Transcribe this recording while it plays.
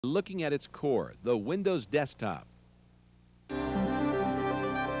Looking at its core, the Windows desktop.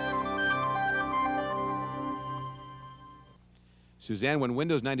 Suzanne, when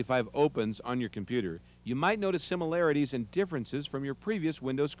Windows 95 opens on your computer, you might notice similarities and differences from your previous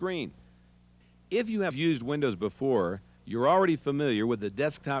Windows screen. If you have used Windows before, you're already familiar with the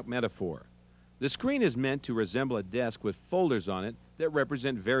desktop metaphor. The screen is meant to resemble a desk with folders on it that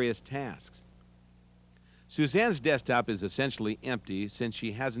represent various tasks. Suzanne's desktop is essentially empty since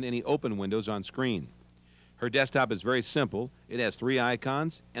she hasn't any open windows on screen. Her desktop is very simple. It has 3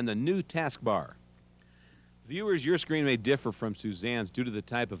 icons and the new taskbar. Viewers, your screen may differ from Suzanne's due to the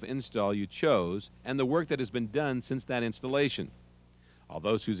type of install you chose and the work that has been done since that installation.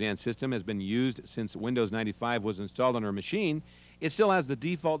 Although Suzanne's system has been used since Windows 95 was installed on her machine, it still has the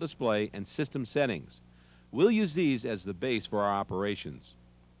default display and system settings. We'll use these as the base for our operations.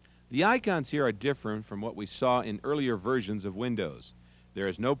 The icons here are different from what we saw in earlier versions of Windows. There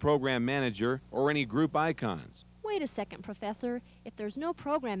is no program manager or any group icons. Wait a second, Professor. If there's no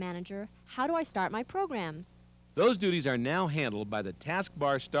program manager, how do I start my programs? Those duties are now handled by the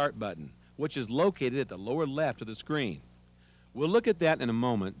taskbar start button, which is located at the lower left of the screen. We'll look at that in a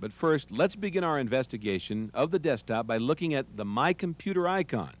moment, but first, let's begin our investigation of the desktop by looking at the My Computer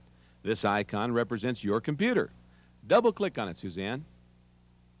icon. This icon represents your computer. Double-click on it, Suzanne.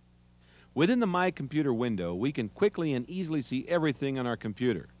 Within the My Computer window, we can quickly and easily see everything on our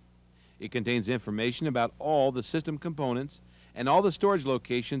computer. It contains information about all the system components and all the storage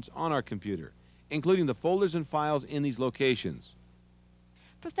locations on our computer, including the folders and files in these locations.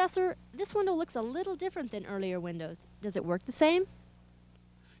 Professor, this window looks a little different than earlier windows. Does it work the same?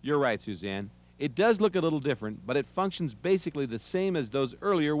 You're right, Suzanne. It does look a little different, but it functions basically the same as those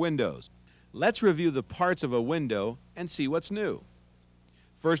earlier windows. Let's review the parts of a window and see what's new.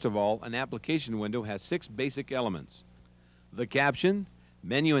 First of all, an application window has 6 basic elements: the caption,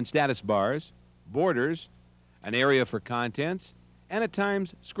 menu and status bars, borders, an area for contents, and at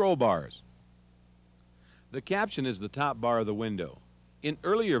times scroll bars. The caption is the top bar of the window. In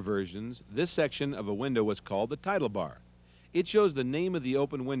earlier versions, this section of a window was called the title bar. It shows the name of the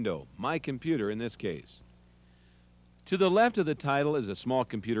open window, My Computer in this case. To the left of the title is a small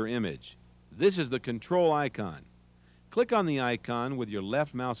computer image. This is the control icon. Click on the icon with your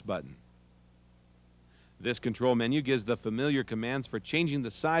left mouse button. This control menu gives the familiar commands for changing the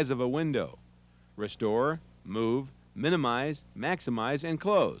size of a window: restore, move, minimize, maximize, and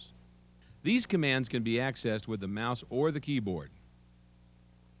close. These commands can be accessed with the mouse or the keyboard.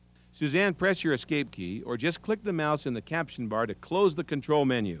 Suzanne, press your escape key or just click the mouse in the caption bar to close the control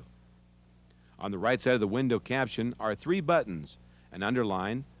menu. On the right side of the window caption are 3 buttons: an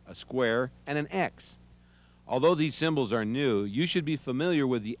underline, a square, and an X. Although these symbols are new, you should be familiar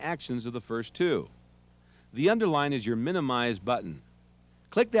with the actions of the first 2. The underline is your minimize button.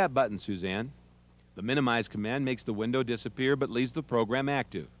 Click that button, Suzanne. The minimize command makes the window disappear but leaves the program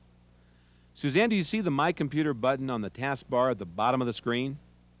active. Suzanne, do you see the My Computer button on the taskbar at the bottom of the screen?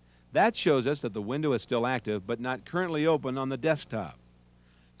 That shows us that the window is still active but not currently open on the desktop.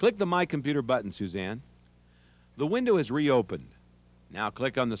 Click the My Computer button, Suzanne. The window is reopened. Now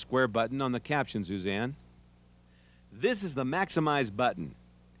click on the square button on the caption, Suzanne. This is the Maximize button.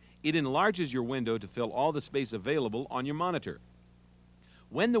 It enlarges your window to fill all the space available on your monitor.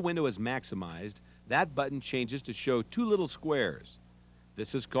 When the window is maximized, that button changes to show 2 little squares.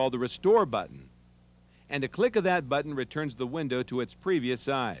 This is called the Restore button. And a click of that button returns the window to its previous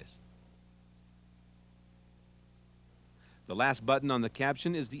size. The last button on the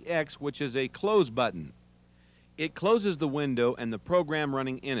caption is the X, which is a Close button. It closes the window and the program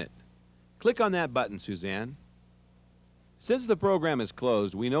running in it. Click on that button, Suzanne. Since the program is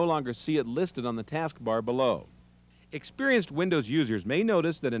closed, we no longer see it listed on the taskbar below. Experienced Windows users may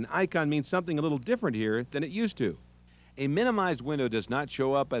notice that an icon means something a little different here than it used to. A minimized window does not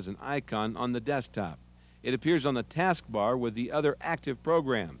show up as an icon on the desktop. It appears on the taskbar with the other active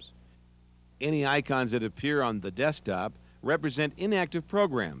programs. Any icons that appear on the desktop represent inactive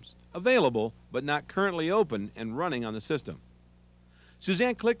programs, available but not currently open and running on the system.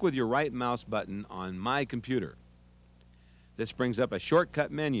 Suzanne, click with your right mouse button on My Computer. This brings up a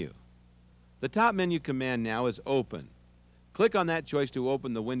shortcut menu. The top menu command now is Open. Click on that choice to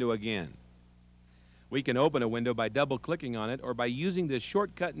open the window again. We can open a window by double-clicking on it or by using this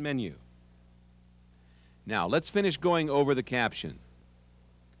shortcut menu. Now, let's finish going over the caption.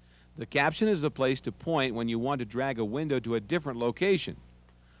 The caption is the place to point when you want to drag a window to a different location.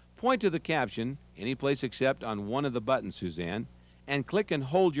 Point to the caption, any place except on one of the buttons, Suzanne, and click and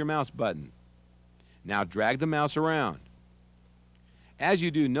hold your mouse button. Now drag the mouse around. As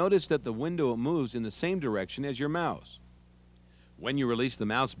you do, notice that the window moves in the same direction as your mouse. When you release the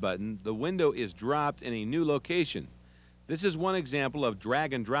mouse button, the window is dropped in a new location. This is one example of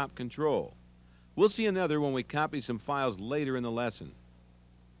drag and drop control. We'll see another when we copy some files later in the lesson.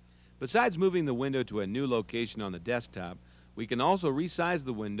 Besides moving the window to a new location on the desktop, we can also resize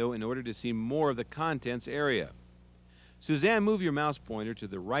the window in order to see more of the contents area. Suzanne, move your mouse pointer to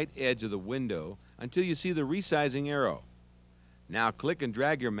the right edge of the window until you see the resizing arrow. Now click and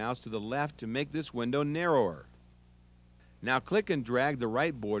drag your mouse to the left to make this window narrower. Now click and drag the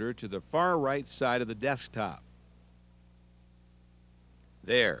right border to the far right side of the desktop.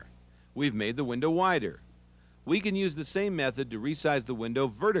 There, we've made the window wider. We can use the same method to resize the window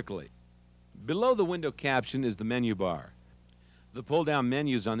vertically. Below the window caption is the menu bar. The pull-down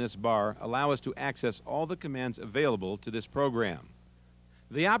menus on this bar allow us to access all the commands available to this program.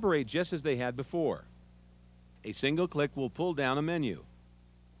 They operate just as they had before. A single click will pull down a menu,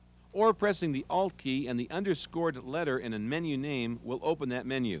 or pressing the Alt key and the underscored letter in a menu name will open that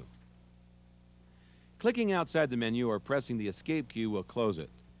menu. Clicking outside the menu or pressing the Escape key will close it.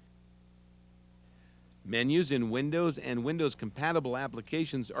 Menus in Windows and Windows-compatible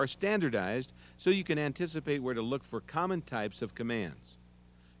applications are standardized so you can anticipate where to look for common types of commands.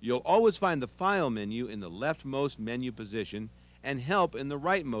 You'll always find the File menu in the leftmost menu position and Help in the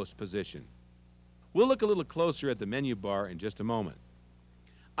rightmost position. We'll look a little closer at the menu bar in just a moment.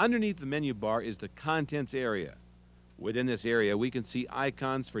 Underneath the menu bar is the Contents area. Within this area, we can see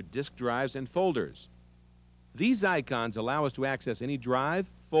icons for disk drives and folders. These icons allow us to access any drive,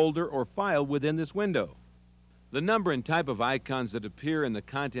 folder, or file within this window. The number and type of icons that appear in the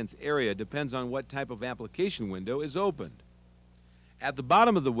Contents area depends on what type of application window is opened. At the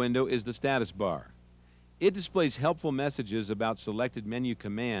bottom of the window is the status bar. It displays helpful messages about selected menu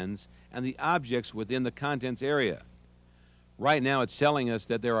commands and the objects within the Contents area. Right now it's telling us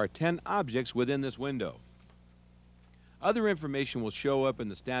that there are 10 objects within this window. Other information will show up in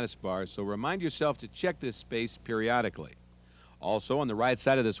the status bar, so remind yourself to check this space periodically. Also, on the right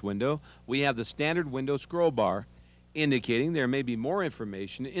side of this window, we have the standard window scroll bar, indicating there may be more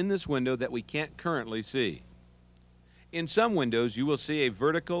information in this window that we can't currently see. In some windows, you will see a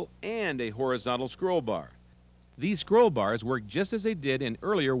vertical and a horizontal scroll bar. These scroll bars work just as they did in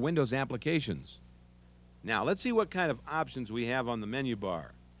earlier Windows applications. Now, let's see what kind of options we have on the menu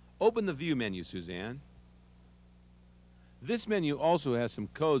bar. Open the View menu, Suzanne. This menu also has some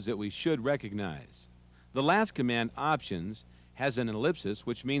codes that we should recognize. The last command, Options, has an ellipsis,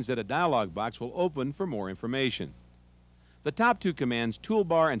 which means that a dialog box will open for more information. The top two commands,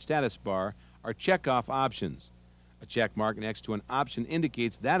 Toolbar and Status Bar, are check-off options. A check mark next to an option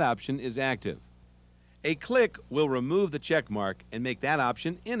indicates that option is active. A click will remove the check mark and make that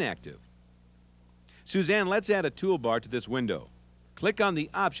option inactive. Suzanne, let's add a toolbar to this window. Click on the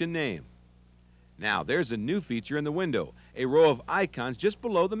option name. Now, there's a new feature in the window, a row of icons just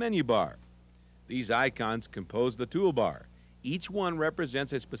below the menu bar. These icons compose the toolbar. Each one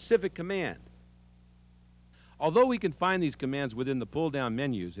represents a specific command. Although we can find these commands within the pull-down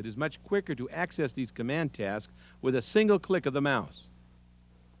menus, it is much quicker to access these command tasks with a single click of the mouse.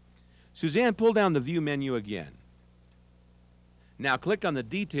 Suzanne, pull down the View menu again. Now click on the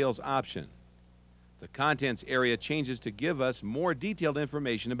Details option. The Contents area changes to give us more detailed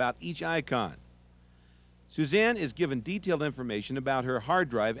information about each icon. Suzanne is given detailed information about her hard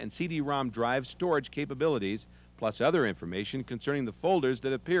drive and CD-ROM drive storage capabilities, plus other information concerning the folders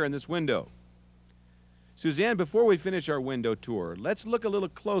that appear in this window. Suzanne, before we finish our window tour, let's look a little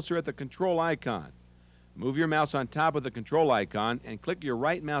closer at the control icon. Move your mouse on top of the control icon and click your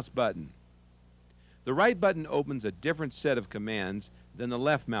right mouse button. The right button opens a different set of commands than the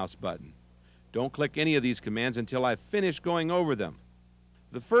left mouse button. Don't click any of these commands until I've finished going over them.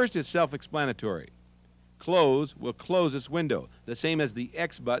 The first is self-explanatory. Close will close this window, the same as the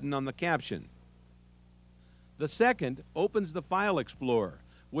X button on the caption. The second opens the File Explorer,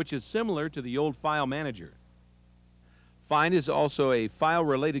 which is similar to the old File Manager. Find is also a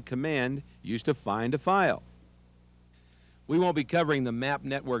file-related command used to find a file. We won't be covering the Map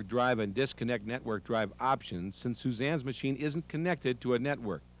Network Drive and Disconnect Network Drive options since Suzanne's machine isn't connected to a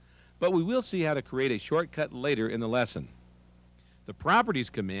network, but we will see how to create a shortcut later in the lesson. The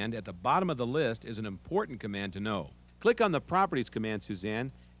Properties command at the bottom of the list is an important command to know. Click on the Properties command,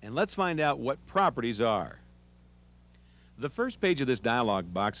 Suzanne, and let's find out what properties are. The first page of this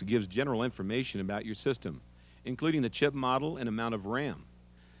dialog box gives general information about your system, including the chip model and amount of RAM.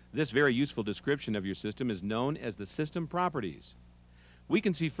 This very useful description of your system is known as the System Properties. We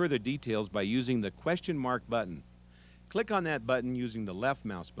can see further details by using the question mark button. Click on that button using the left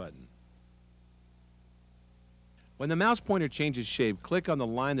mouse button. When the mouse pointer changes shape, click on the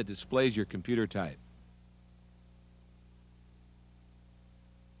line that displays your computer type.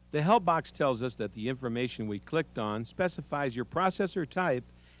 The help box tells us that the information we clicked on specifies your processor type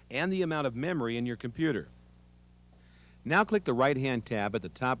and the amount of memory in your computer. Now click the right-hand tab at the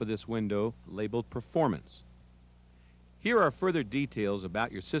top of this window labeled Performance. Here are further details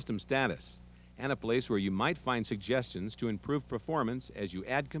about your system status and a place where you might find suggestions to improve performance as you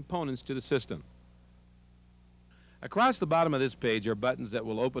add components to the system. Across the bottom of this page are buttons that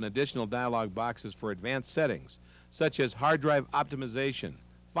will open additional dialog boxes for advanced settings, such as hard drive optimization,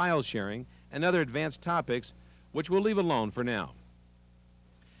 file sharing, and other advanced topics, which we'll leave alone for now.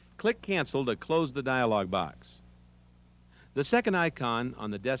 Click Cancel to close the dialog box. The second icon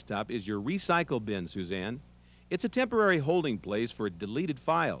on the desktop is your Recycle bin, Suzanne. It's a temporary holding place for deleted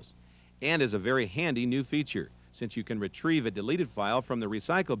files and is a very handy new feature, since you can retrieve a deleted file from the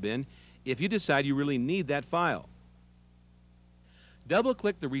Recycle bin if you decide you really need that file.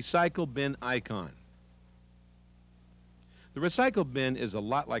 Double-click the Recycle bin icon. The Recycle bin is a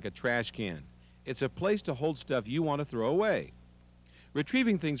lot like a trash can. It's a place to hold stuff you want to throw away.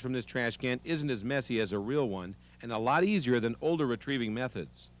 Retrieving things from this trash can isn't as messy as a real one and a lot easier than older retrieving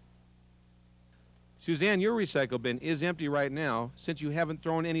methods. Suzanne, your Recycle bin is empty right now since you haven't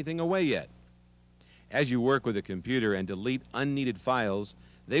thrown anything away yet. As you work with a computer and delete unneeded files,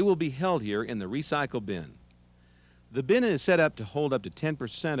 they will be held here in the Recycle bin. The bin is set up to hold up to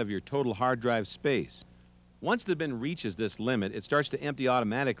 10% of your total hard drive space. Once the bin reaches this limit, it starts to empty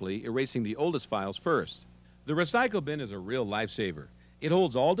automatically, erasing the oldest files first. The Recycle bin is a real lifesaver. It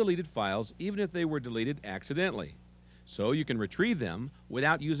holds all deleted files, even if they were deleted accidentally. So you can retrieve them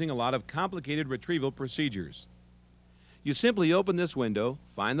without using a lot of complicated retrieval procedures. You simply open this window,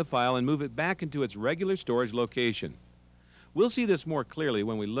 find the file, and move it back into its regular storage location. We'll see this more clearly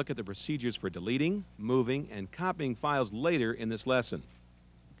when we look at the procedures for deleting, moving, and copying files later in this lesson.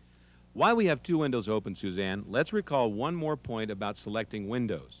 While we have two windows open, Suzanne, let's recall one more point about selecting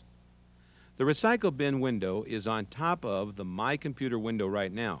windows. The Recycle bin window is on top of the My Computer window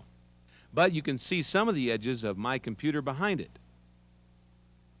right now, but you can see some of the edges of My Computer behind it.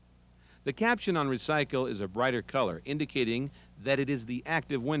 The caption on Recycle is a brighter color, indicating that it is the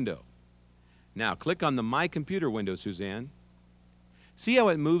active window. Now click on the My Computer window, Suzanne. See how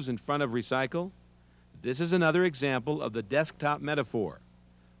it moves in front of Recycle? This is another example of the desktop metaphor.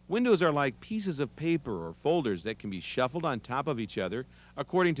 Windows are like pieces of paper or folders that can be shuffled on top of each other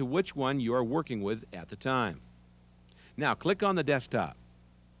according to which one you are working with at the time. Now click on the desktop.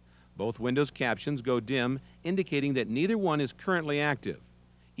 Both windows' captions go dim, indicating that neither one is currently active,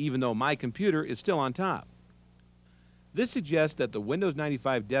 even though My Computer is still on top. This suggests that the Windows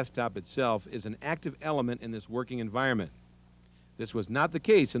 95 desktop itself is an active element in this working environment. This was not the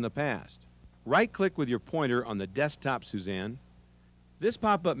case in the past. Right-click with your pointer on the desktop, Suzanne. This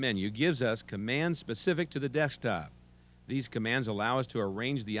pop-up menu gives us commands specific to the desktop. These commands allow us to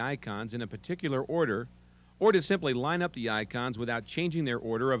arrange the icons in a particular order, or to simply line up the icons without changing their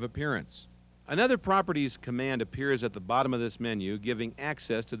order of appearance. Another Properties command appears at the bottom of this menu, giving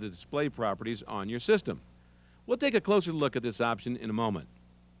access to the display properties on your system. We'll take a closer look at this option in a moment.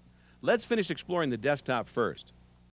 Let's finish exploring the desktop first.